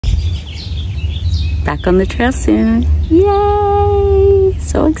back on the trail soon. Yay!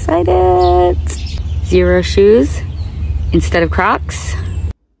 So excited. Zero shoes instead of Crocs.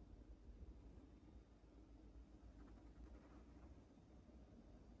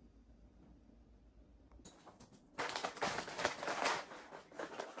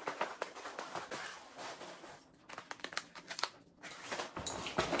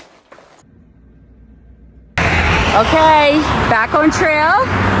 Okay, back on trail.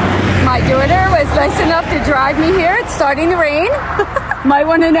 My daughter was nice enough to drive me here. It's starting to rain. Might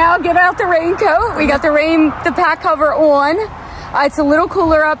want to now get out the raincoat. We got the pack cover on. It's a little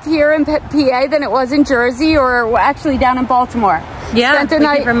cooler up here in PA than it was in Jersey, or actually down in Baltimore. Yeah, we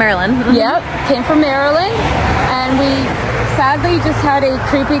came from Maryland. Yep, came from Maryland. And we sadly just had a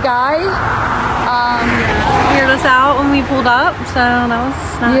creepy guy. Heard us out when we pulled up, so that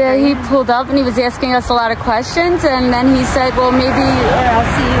was not yeah, great. he pulled up and he was asking us a lot of questions, and then he said, well, maybe I'll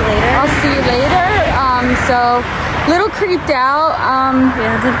see you later. I'll see you later. So little creeped out.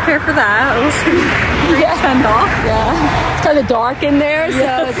 Yeah, didn't care for that. It was pretty turned off. Yeah, it's kind of dark in there,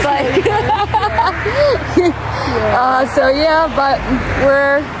 so it's like so yeah, but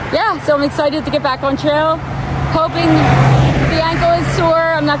so I'm excited to get back on trail. Hoping the ankle is sore,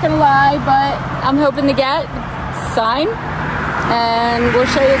 I'm not gonna lie, but I'm hoping to get sign, and we'll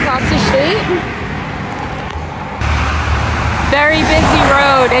show you across the street. Very busy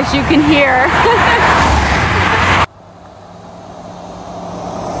road, as you can hear.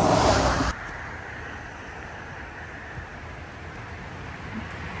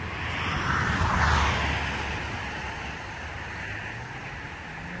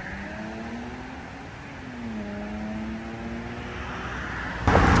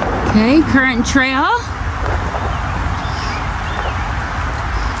 Okay, current trail.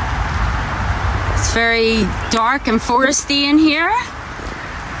 It's very dark and foresty in here.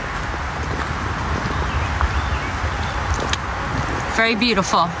 Very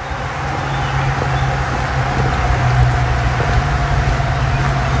beautiful.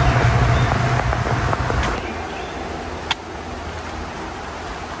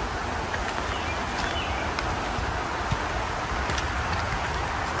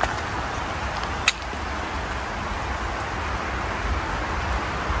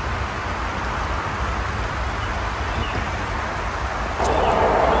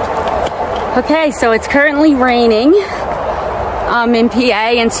 Okay, so it's currently raining in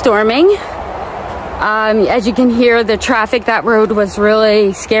PA and storming. As you can hear, the traffic, that road was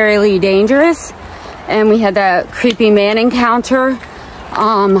really scarily dangerous, and we had that creepy man encounter.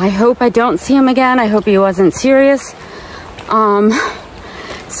 I hope I don't see him again. I hope he wasn't serious. So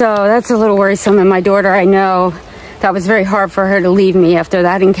that's a little worrisome, and my daughter, I know that was very hard for her to leave me after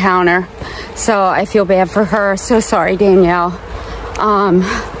that encounter. So I feel bad for her. So sorry, Danielle.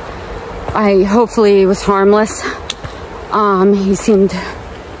 Hopefully he was harmless. He seemed,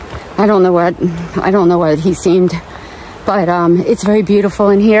 I don't know what he seemed, but it's very beautiful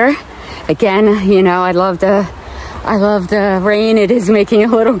in here. Again, you know, I love the rain. It is making it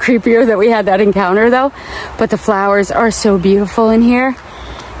a little creepier that we had that encounter though, but the flowers are so beautiful in here.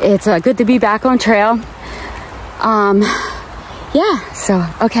 It's good to be back on trail. Yeah, so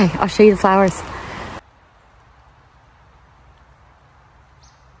okay, I'll show you the flowers.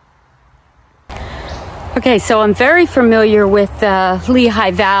 Okay, so I'm very familiar with the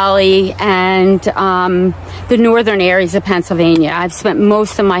Lehigh Valley and the northern areas of Pennsylvania. I've spent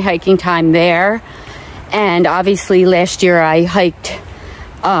most of my hiking time there, and obviously last year I hiked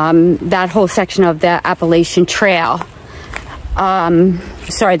that whole section of the Appalachian Trail.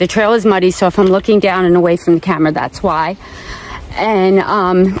 Sorry, the trail is muddy, so if I'm looking down and away from the camera, that's why. And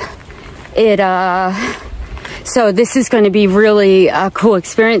so this is going to be really a cool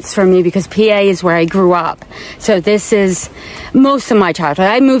experience for me because PA is where I grew up. So this is most of my childhood.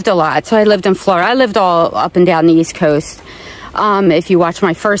 I moved a lot. So I lived in Florida. I lived all up and down the East Coast. If you watch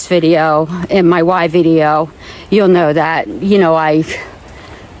my first video, in my Y video, you'll know that, you know,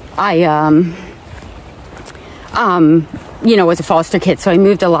 you know, was a foster kid. So I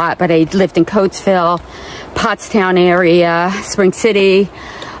moved a lot, but I lived in Coatesville, Pottstown area, Spring City,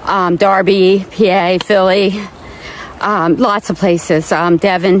 Darby, PA, Philly, lots of places,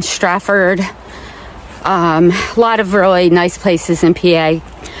 Devon, Stratford, a lot of really nice places in PA.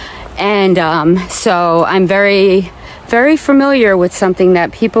 And so I'm very, very familiar with something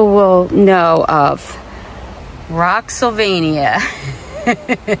that people will know of. Rocksylvania.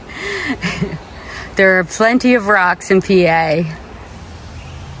 There are plenty of rocks in PA.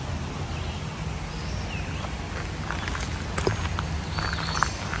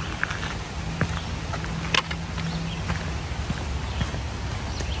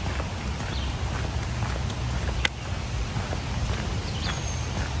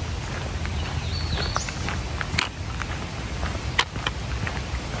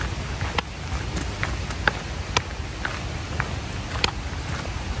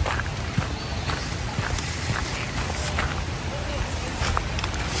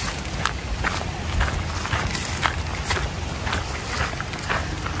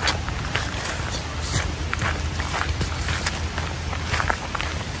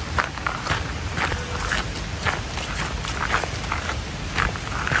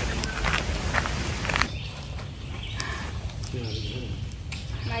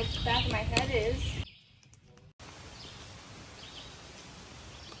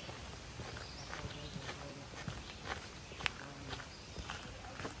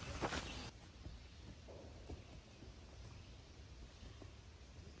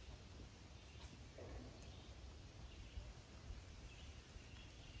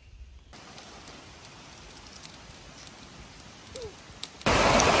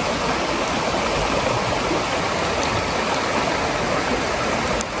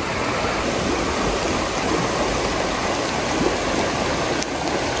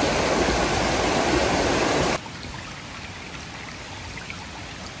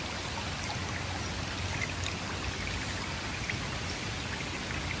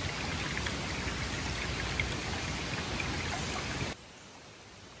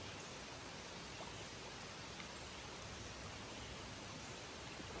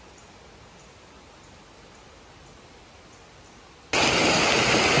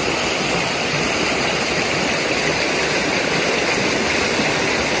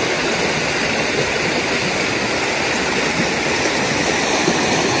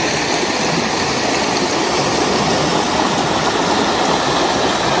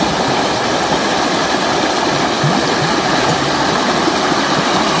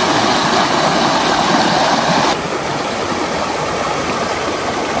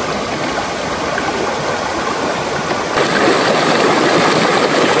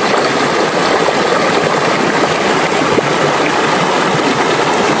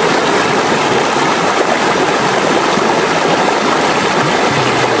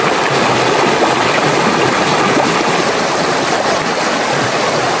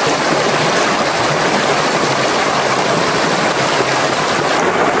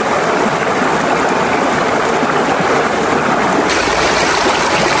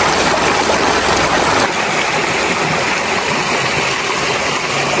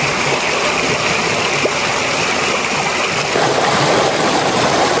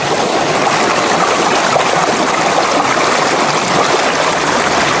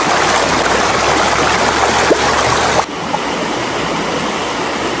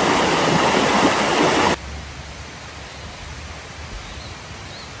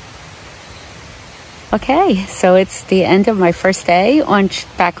 Okay, so it's the end of my first day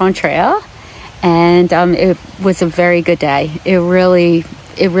back on trail, and it was a very good day. It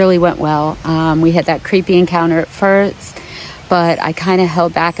really went well. We had that creepy encounter at first, but I kind of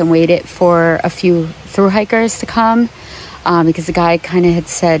held back and waited for a few thru-hikers to come because the guy kind of had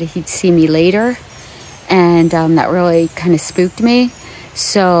said he'd see me later, and that really kind of spooked me.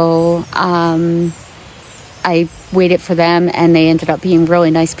 So I waited for them, and they ended up being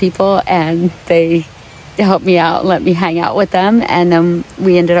really nice people, and they helped me out and let me hang out with them. And then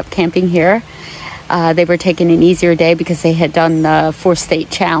we ended up camping here. They were taking an easier day because they had done the 4-state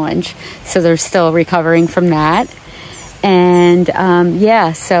challenge, so they're still recovering from that. And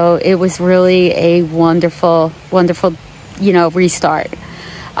yeah, so it was really a wonderful restart.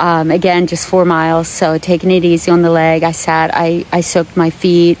 Again, just 4 miles, so taking it easy on the leg. I sat, I soaked my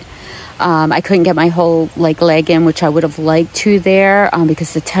feet. I couldn't get my whole leg in, which I would have liked to there,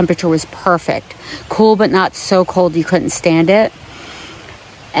 because the temperature was perfect. Cool, but not so cold you couldn't stand it.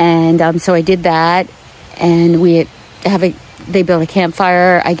 And so I did that, and they built a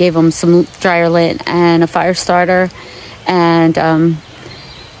campfire. I gave them some dryer lint and a fire starter, and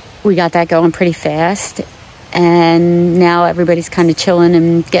we got that going pretty fast. And now everybody's kind of chilling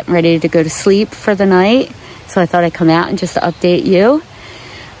and getting ready to go to sleep for the night. So I thought I'd come out and just update you.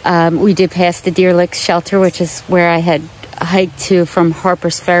 We did pass the Deer Lick shelter, which is where I had hiked to from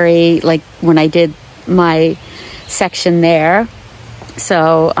Harper's Ferry, when I did my section there.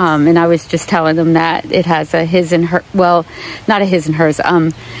 So, and I was just telling them that it has a his and her, well, not a his and hers.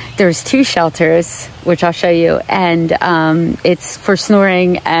 There's 2 shelters, which I'll show you, and it's for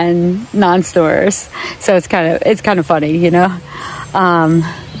snoring and non-snorers. So it's kind of funny, you know.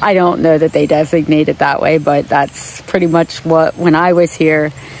 I don't know that they designate it that way, but that's pretty much what, when I was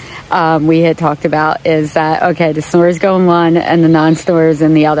here, we had talked about, is that, okay, the snorers go in one and the non-snorers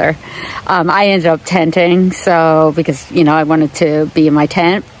in the other. I ended up tenting, so, because, you know, I wanted to be in my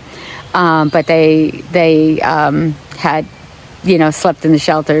tent, but they had, you know, slept in the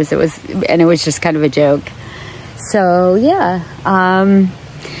shelters. It was just kind of a joke. So yeah,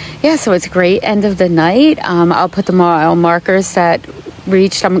 so it's a great end of the night. I'll put the mile markers that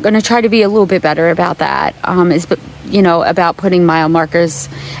reached. I'm going to try to be a little bit better about that, about putting mile markers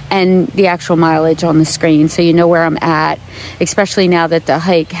and the actual mileage on the screen, so you know where I'm at, especially now that the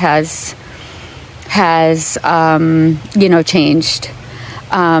hike has changed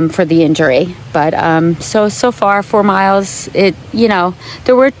for the injury. But so far 4 miles, there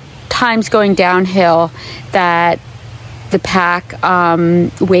were times going downhill that the pack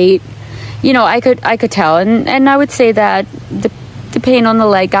weight, I could tell, and I would say that the pain on the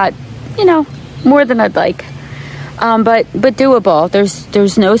leg got, more than I'd like, but doable.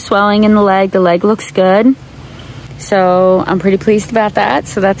 There's no swelling in the leg. The leg looks good, so I'm pretty pleased about that.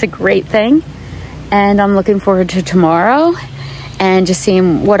 So that's a great thing, and I'm looking forward to tomorrow and just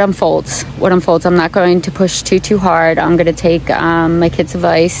seeing what unfolds. I'm not going to push too hard. I'm going to take my kids'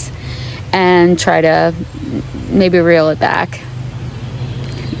 advice and try to maybe reel it back.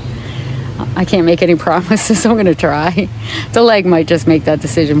 I can't make any promises. I'm going to try. The leg might just make that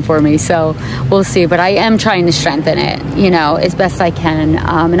decision for me, so we'll see. But I am trying to strengthen it, as best I can,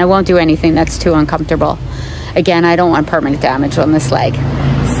 and I won't do anything that's too uncomfortable. Again, I don't want permanent damage on this leg.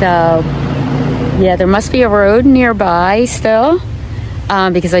 So yeah, there must be a road nearby still,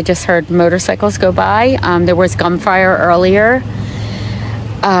 because I just heard motorcycles go by. There was gunfire earlier,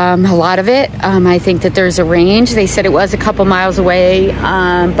 a lot of it. I think that there's a range. They said it was a couple miles away,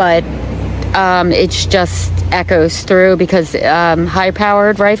 but it's just echoes through because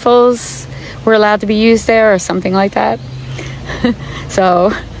high-powered rifles were allowed to be used there or something like that.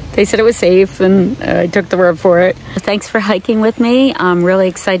 So they said it was safe, and I took the word for it. Thanks for hiking with me. I'm really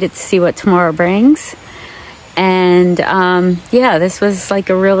excited to see what tomorrow brings. And yeah, this was like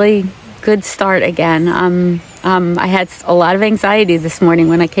a really good start again. I had a lot of anxiety this morning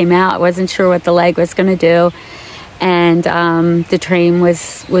when I came out. I wasn't sure what the leg was going to do. And the terrain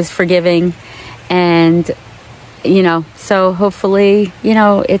was forgiving, and so hopefully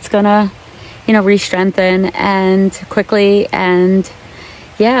it's gonna re-strengthen and quickly, and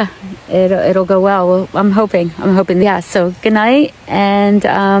yeah, it'll go well. I'm hoping. Yeah, so good night, and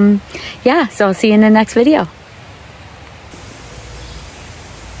yeah, so I'll see you in the next video.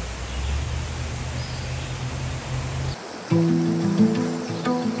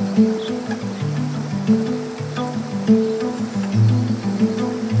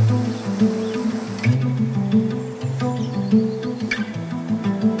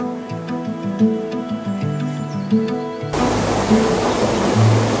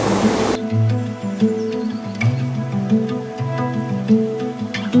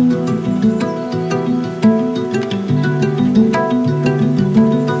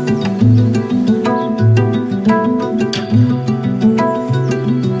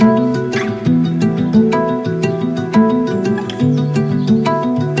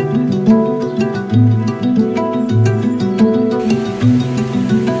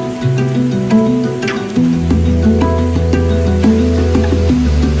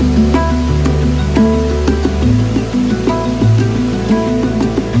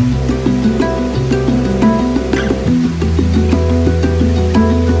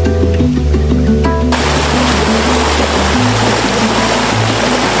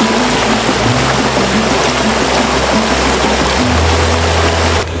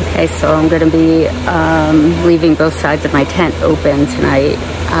 Okay, so I'm gonna be leaving both sides of my tent open tonight.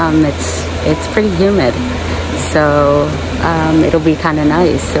 It's pretty humid, so it'll be kind of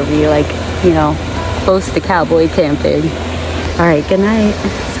nice. It'll be like, you know, close to cowboy camping. All right, good night,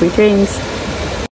 sweet dreams.